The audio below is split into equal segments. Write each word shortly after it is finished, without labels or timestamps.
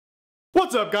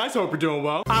What's up, guys? Hope you're doing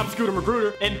well. I'm Scooter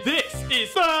Magruder, and this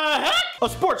is The Heck, a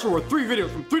sports show where 3 videos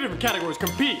from 3 different categories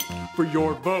compete for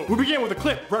your vote. We begin with a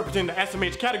clip representing the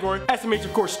SMH category. SMH,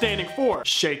 of course, standing for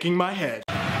shaking my head.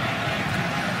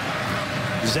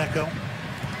 Zeko.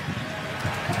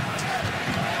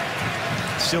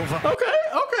 Silva.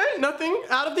 Okay, nothing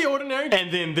out of the ordinary. And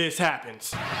then this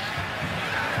happens.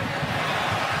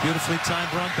 Beautifully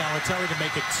timed run, Balotelli to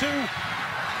make it 2.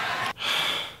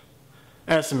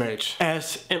 SMH.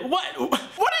 What are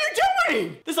you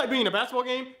doing? This is like being in a basketball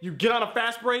game. You get on a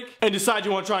fast break and decide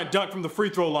you want to try and dunk from the free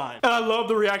throw line. And I love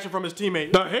the reaction from his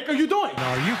teammate. The heck are you doing? No,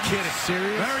 are you kidding?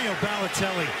 Serious? Mario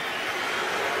Balotelli.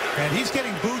 And he's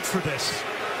getting booed for this.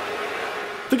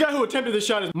 The guy who attempted this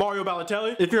shot is Mario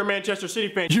Balotelli. If you're a Manchester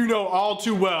City fan, you know all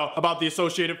too well about the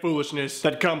associated foolishness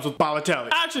that comes with Balotelli.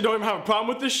 I actually don't even have a problem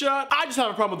with this shot. I just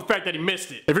have a problem with the fact that he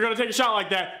missed it. If you're gonna take a shot like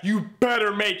that, you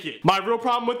better make it. My real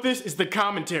problem with this is the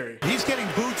commentary. He's getting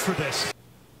booed for this.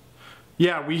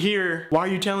 Yeah, we hear, why are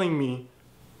you telling me?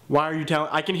 Why are you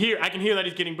telling? I can hear that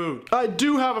he's getting booed. I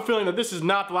do have a feeling that this is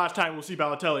not the last time we'll see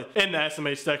Balotelli in the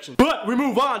SMH section. But we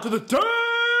move on to the dang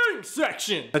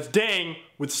section. That's dang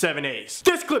with 7 A's.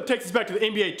 This clip takes us back to the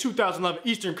NBA 2011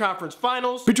 Eastern Conference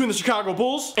Finals between the Chicago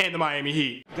Bulls and the Miami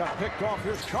Heat. Got picked off.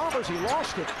 Here's Chalmers. He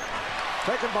lost it.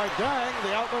 Taken by Dang.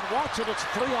 The outlet Watson. It's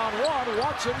 3-on-1.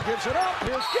 Watson gives it up.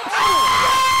 Here's Gibson.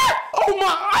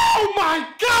 Oh my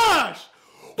gosh!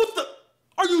 What the?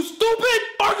 Are you stupid?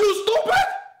 Are you stupid?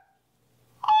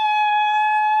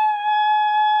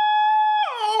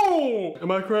 Oh! Am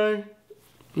I crying?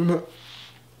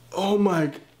 Oh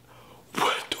my.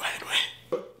 What? Dwyane,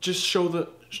 just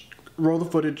roll the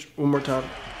footage one more time.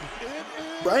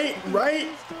 Right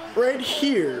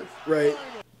here, right?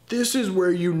 This is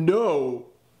where you know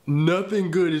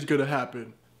nothing good is gonna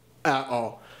happen at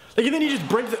all. Like, and then he just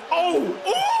brings it.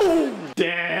 Oh!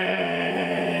 Dang!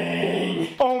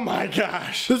 Oh my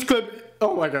gosh. This clip,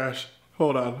 oh my gosh.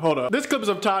 Hold on. This clip is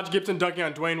of Taj Gibson dunking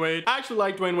on Dwyane Wade. I actually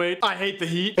like Dwyane Wade. I hate the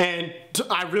Heat, and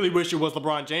I really wish it was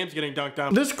LeBron James getting dunked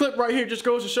on. This clip right here just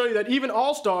goes to show you that even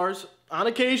all-stars, on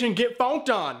occasion, get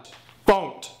funked on.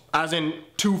 Funked, as in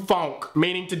to funk,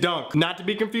 meaning to dunk. Not to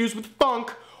be confused with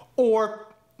funk or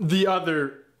the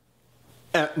other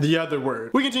word.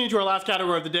 We continue to our last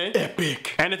category of the day,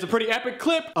 epic. And it's a pretty epic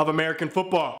clip of American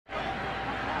football.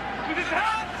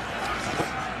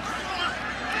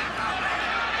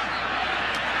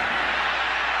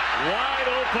 Wide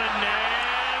open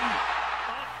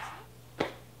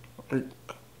man.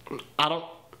 I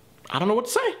don't know what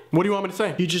to say. What do you want me to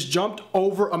say? He just jumped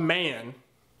over a man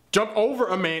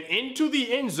into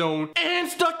the end zone and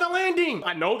stuck the landing.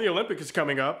 I know the Olympics is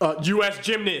coming up. US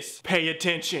gymnasts, pay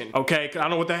attention, okay? 'Cause I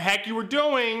don't know what the heck you were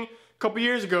doing a couple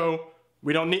years ago.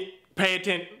 We don't need, pay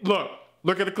attention. Look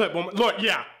at the clip. Look,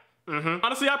 yeah.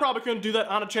 Honestly, I probably couldn't do that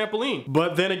on a trampoline.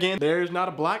 But then again, there's not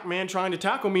a black man trying to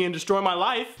tackle me and destroy my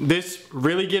life. This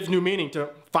really gives new meaning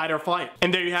to fight or flight.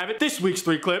 And there you have it, this week's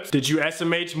 3 clips. Did you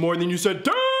SMH more than you said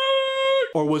dang?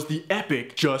 Or was the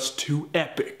epic just too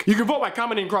epic? You can vote by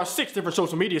commenting across 6 different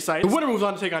social media sites. The winner moves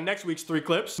on to take on next week's 3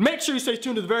 clips. Make sure you stay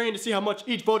tuned to the very end to see how much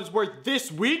each vote is worth this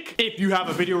week. If you have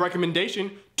a video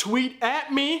recommendation, tweet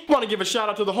at me. Want to give a shout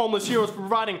out to the homeless heroes for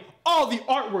providing all the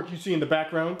artwork you see in the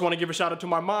background. Want to give a shout out to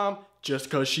my mom,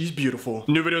 just cause she's beautiful.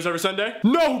 New videos every Sunday.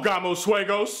 No Jugamos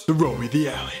Juegos. The Romy the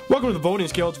Alley. Welcome to the voting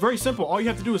scale. It's very simple. All you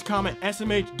have to do is comment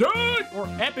SMH dang or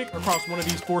epic across one of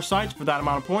these 4 sites for that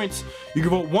amount of points. You can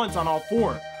vote once on all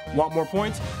 4. Want more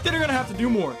points? Then you're gonna have to do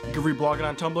more. You can reblog it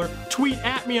on Tumblr, tweet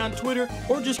at me on Twitter,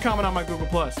 or just comment on my Google+.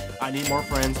 I need more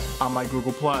friends on my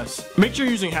Google+. Make sure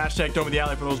you're using hashtag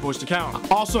 #DomeTheAlley for those votes to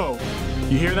count. Also,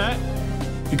 you hear that?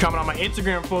 You comment on my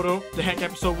Instagram photo, the Heck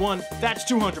episode 1, that's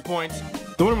 200 points.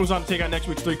 The winner moves on to take on next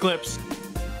week's 3 clips.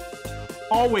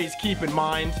 Always keep in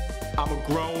mind, I'm a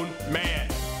grown man.